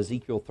promise from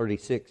Ezekiel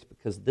 36,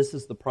 because this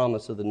is the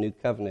promise of the new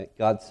covenant.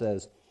 God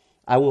says,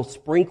 I will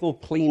sprinkle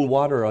clean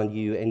water on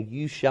you, and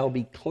you shall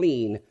be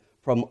clean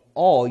from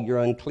all your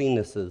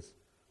uncleannesses.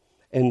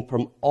 And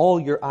from all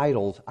your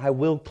idols I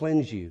will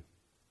cleanse you.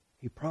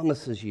 He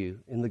promises you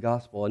in the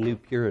gospel a new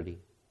purity.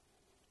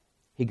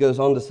 He goes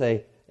on to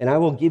say, and I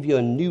will give you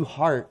a new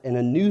heart, and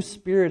a new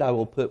spirit I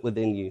will put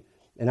within you.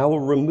 And I will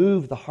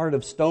remove the heart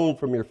of stone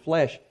from your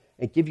flesh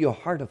and give you a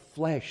heart of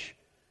flesh.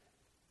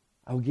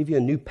 I will give you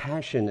a new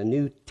passion, a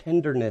new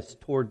tenderness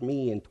toward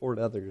me and toward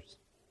others.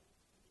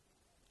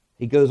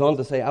 He goes on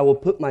to say, I will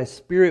put my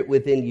spirit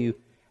within you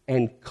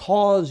and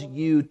cause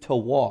you to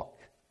walk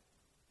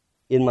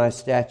in my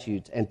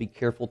statutes and be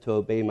careful to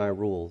obey my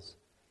rules.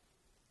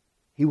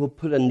 He will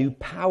put a new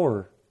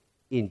power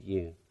in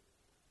you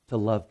to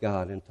love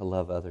God and to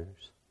love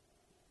others.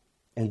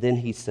 And then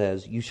he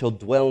says, you shall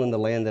dwell in the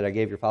land that I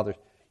gave your fathers.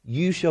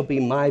 You shall be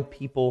my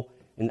people,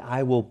 and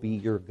I will be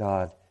your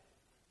God.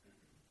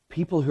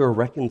 People who are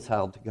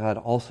reconciled to God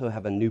also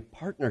have a new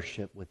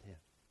partnership with Him.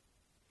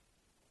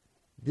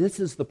 This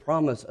is the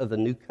promise of the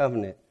new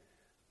covenant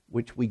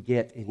which we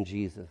get in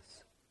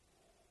Jesus.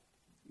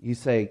 You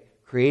say,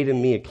 create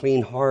in me a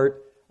clean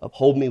heart,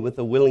 uphold me with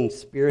a willing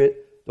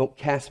spirit, don't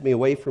cast me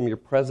away from your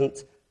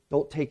presence,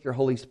 don't take your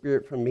Holy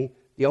Spirit from me.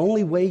 The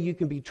only way you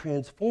can be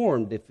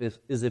transformed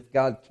is if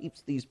God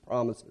keeps these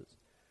promises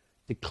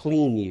to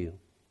clean you,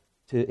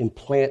 to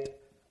implant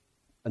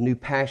a new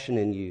passion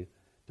in you,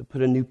 to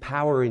put a new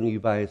power in you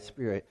by His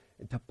Spirit,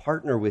 and to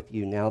partner with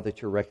you now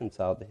that you're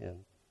reconciled to Him.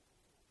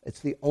 It's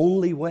the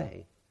only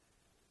way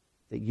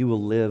that you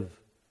will live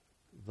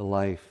the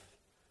life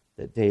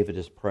that David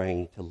is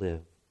praying to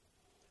live.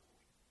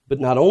 But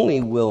not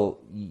only will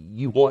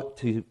you want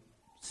to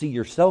see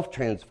yourself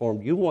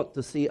transformed, you want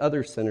to see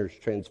other sinners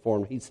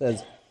transformed. He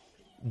says,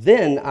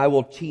 then I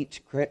will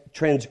teach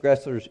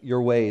transgressors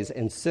your ways,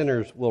 and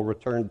sinners will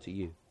return to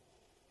you.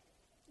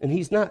 And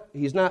he's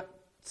not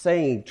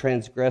saying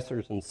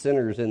transgressors and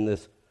sinners in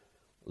this,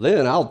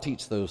 then I'll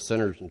teach those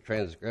sinners and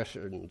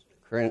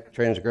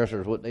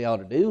transgressors what they ought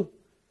to do,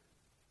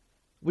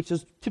 which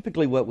is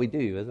typically what we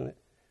do, isn't it?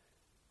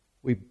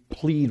 We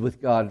plead with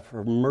God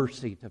for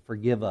mercy to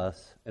forgive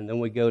us, and then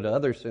we go to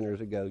other sinners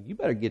and go, you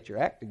better get your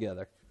act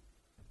together.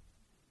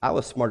 I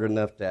was smart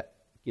enough to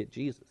get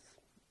Jesus.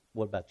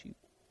 What about you?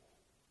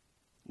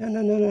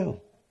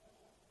 No.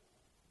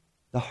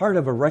 The heart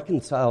of a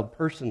reconciled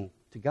person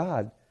to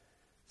God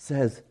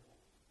says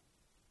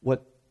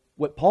what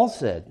Paul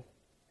said.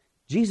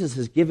 Jesus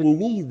has given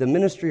me the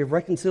ministry of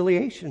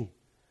reconciliation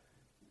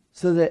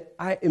so that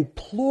I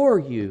implore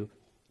you,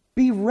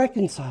 be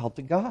reconciled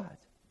to God.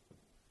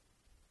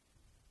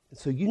 And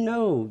so you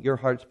know your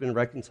heart's been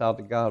reconciled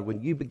to God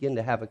when you begin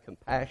to have a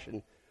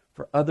compassion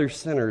for other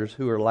sinners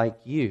who are like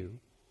you,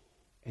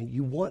 and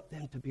you want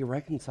them to be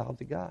reconciled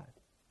to God.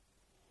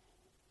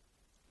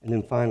 And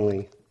then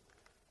finally,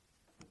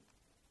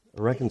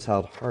 a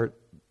reconciled heart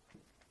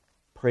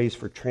prays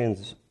for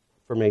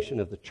transformation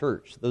of the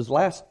church. Those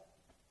last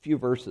few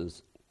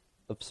verses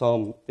of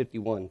Psalm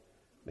 51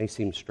 may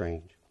seem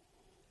strange.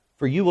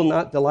 For you will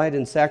not delight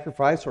in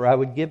sacrifice, or I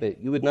would give it.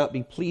 You would not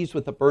be pleased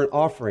with a burnt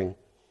offering.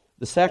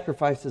 The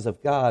sacrifices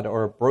of God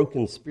are a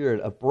broken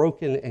spirit, a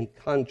broken and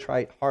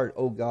contrite heart,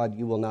 O God,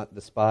 you will not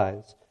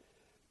despise.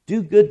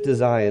 Do good to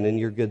Zion in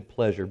your good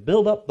pleasure.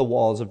 Build up the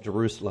walls of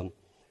Jerusalem.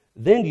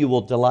 Then you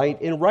will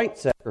delight in right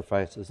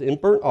sacrifices, in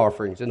burnt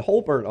offerings, in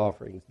whole burnt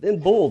offerings. Then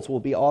bulls will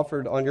be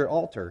offered on your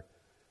altar.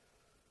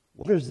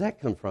 Where does that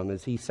come from?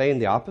 Is he saying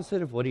the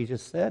opposite of what he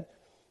just said?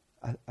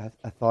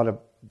 I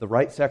thought the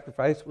right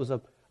sacrifice was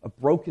a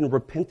broken,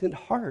 repentant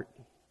heart.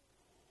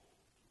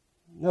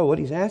 No, what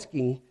he's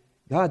asking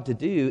God to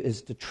do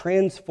is to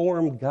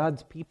transform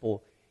God's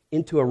people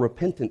into a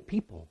repentant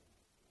people,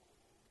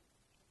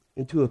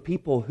 into a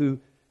people who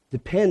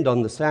depend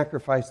on the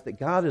sacrifice that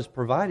God has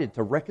provided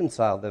to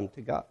reconcile them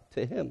to God,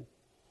 to Him.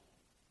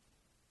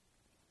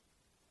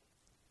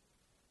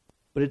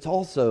 But it's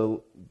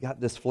also got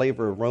this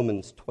flavor of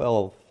Romans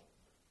 12,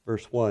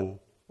 verse 1,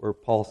 where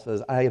Paul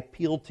says, I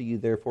appeal to you,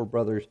 therefore,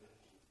 brothers,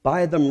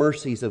 by the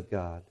mercies of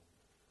God,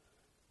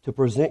 to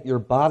present your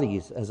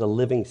bodies as a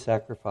living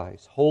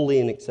sacrifice, holy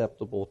and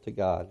acceptable to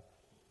God,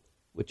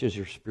 which is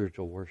your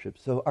spiritual worship.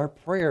 So our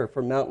prayer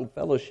for Mountain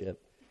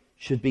Fellowship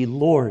should be,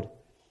 Lord,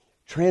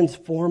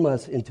 transform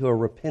us into a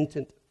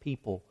repentant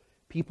people,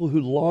 people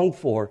who long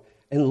for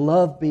and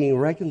love being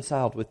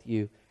reconciled with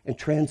you and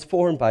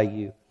transformed by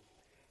you,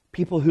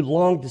 people who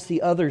long to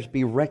see others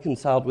be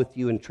reconciled with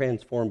you and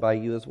transformed by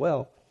you as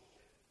well.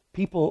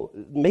 People,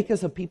 make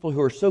us a people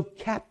who are so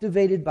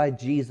captivated by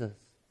Jesus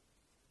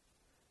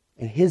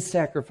and His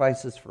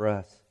sacrifices for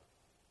us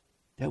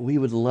that we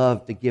would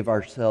love to give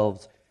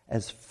ourselves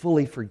as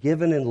fully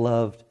forgiven and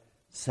loved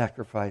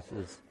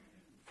sacrifices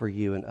for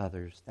you and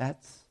others.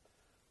 That's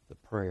the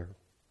prayer.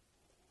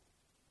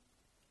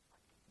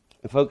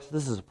 And folks,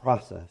 this is a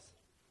process.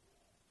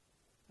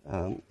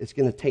 It's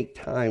going to take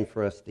time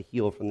for us to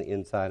heal from the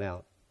inside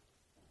out.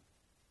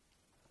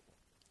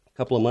 A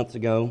couple of months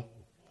ago,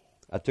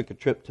 I took a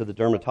trip to the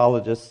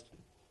dermatologist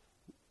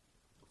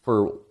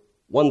for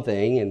one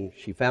thing, and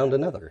she found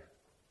another,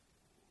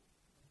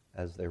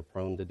 as they're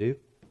prone to do.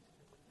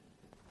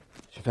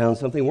 She found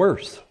something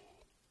worse.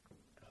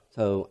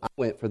 So I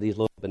went for these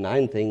little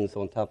benign things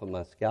on top of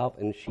my scalp,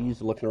 and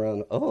she's looking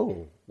around,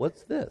 oh,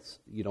 what's this?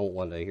 You don't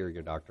want to hear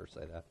your doctor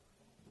say that.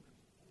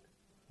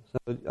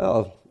 So,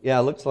 oh, yeah,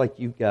 it looks like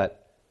you've got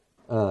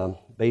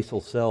basal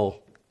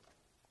cell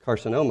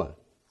carcinoma.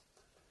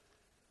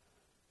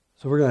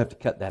 So we're going to have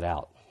to cut that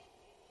out.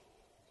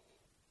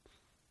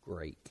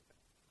 Great.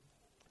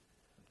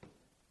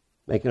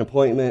 Make an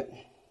appointment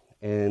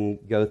and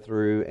go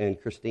through, and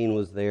Christine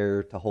was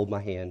there to hold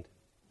my hand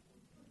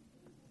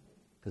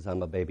because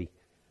I'm a baby.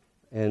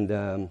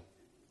 And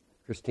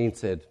Christine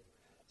said,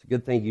 it's a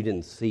good thing you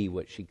didn't see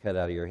what she cut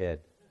out of your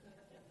head.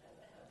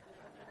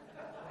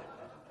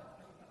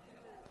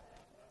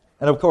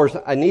 And of course,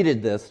 I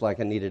needed this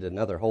like I needed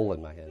another hole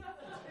in my head.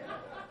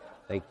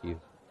 Thank you.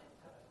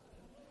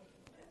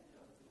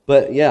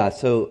 But yeah,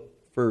 so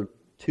for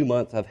 2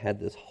 months I've had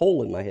this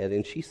hole in my head,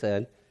 and she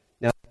said,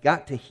 now I've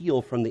got to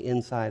heal from the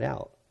inside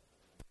out.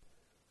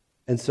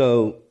 And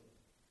so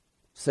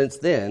since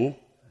then,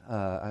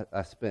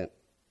 I spent,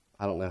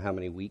 I don't know how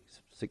many weeks,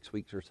 6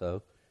 weeks or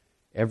so,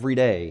 every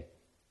day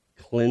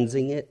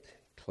cleansing it,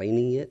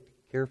 cleaning it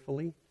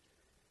carefully,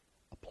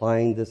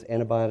 applying this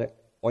antibiotic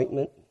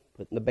ointment,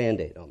 putting the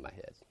Band-Aid on my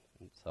head.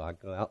 And so I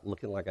go out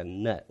looking like a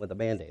nut with a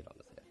Band-Aid on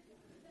his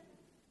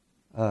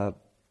head.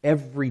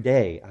 Every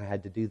day I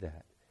had to do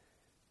that.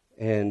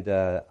 And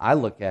I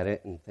look at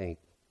it and think,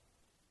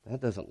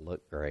 that doesn't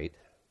look great.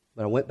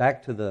 But I went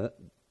back to the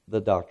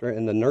the doctor,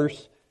 and the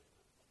nurse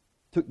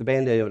took the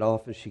Band-Aid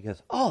off, and she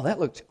goes, "Oh, that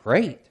looks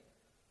great."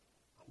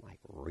 I'm like,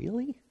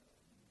 "Really?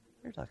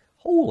 There's a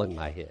hole in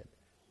my head."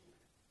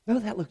 "No,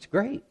 that looks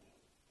great."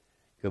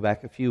 Go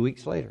back a few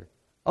weeks later.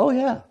 "Oh,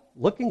 yeah,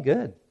 looking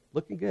good.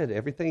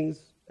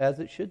 Everything's as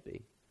it should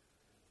be."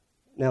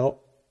 Now,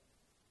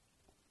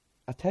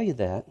 I tell you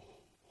that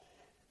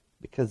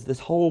because this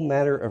whole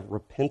matter of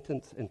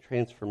repentance and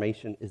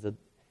transformation is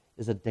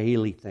a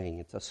daily thing.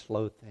 It's a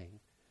slow thing.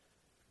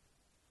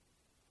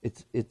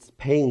 It's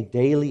paying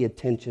daily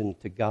attention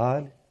to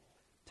God,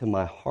 to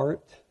my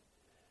heart,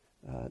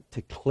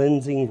 to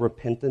cleansing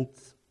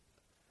repentance,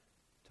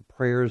 to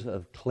prayers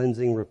of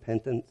cleansing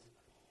repentance.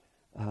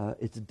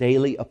 It's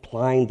daily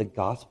applying the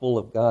gospel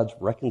of God's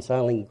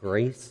reconciling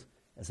grace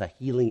as a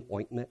healing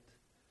ointment.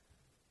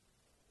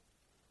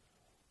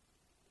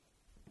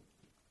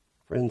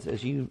 Friends,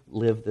 as you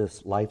live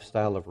this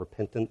lifestyle of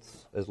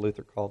repentance, as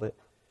Luther called it,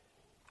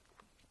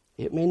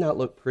 it may not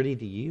look pretty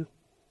to you,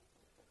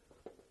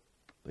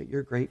 but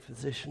your great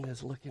physician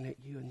is looking at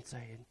you and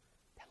saying,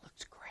 "That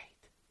looks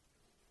great.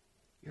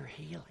 You're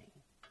healing.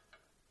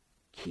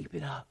 Keep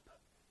it up.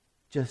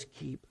 Just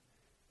keep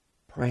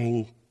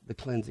praying the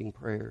cleansing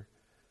prayer.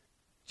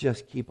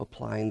 Just keep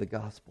applying the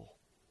gospel.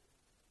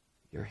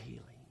 You're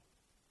healing."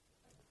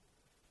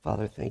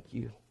 Father, thank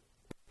you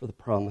for the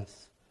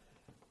promise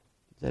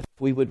that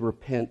if we would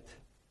repent,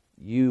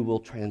 you will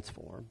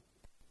transform.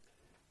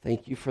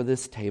 Thank you for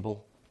this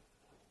table,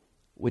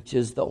 which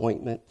is the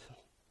ointment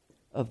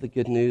of the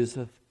good news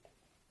of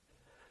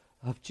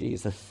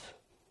Jesus.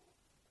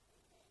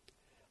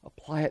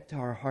 Apply it to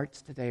our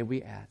hearts today,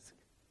 we ask,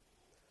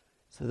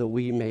 so that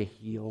we may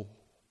heal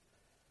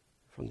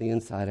from the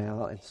inside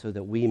out and so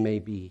that we may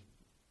be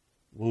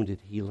wounded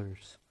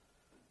healers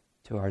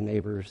to our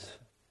neighbors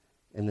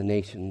and the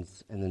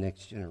nations and the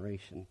next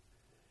generation.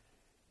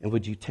 And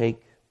would you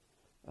take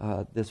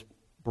this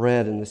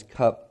bread and this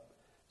cup,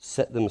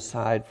 set them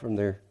aside from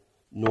their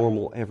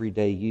normal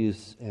everyday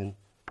use, and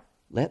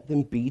let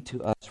them be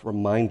to us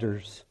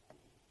reminders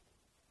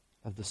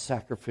of the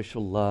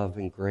sacrificial love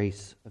and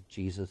grace of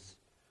Jesus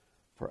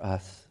for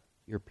us,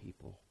 your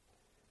people.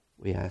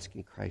 We ask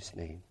in Christ's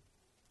name.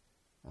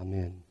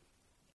 Amen.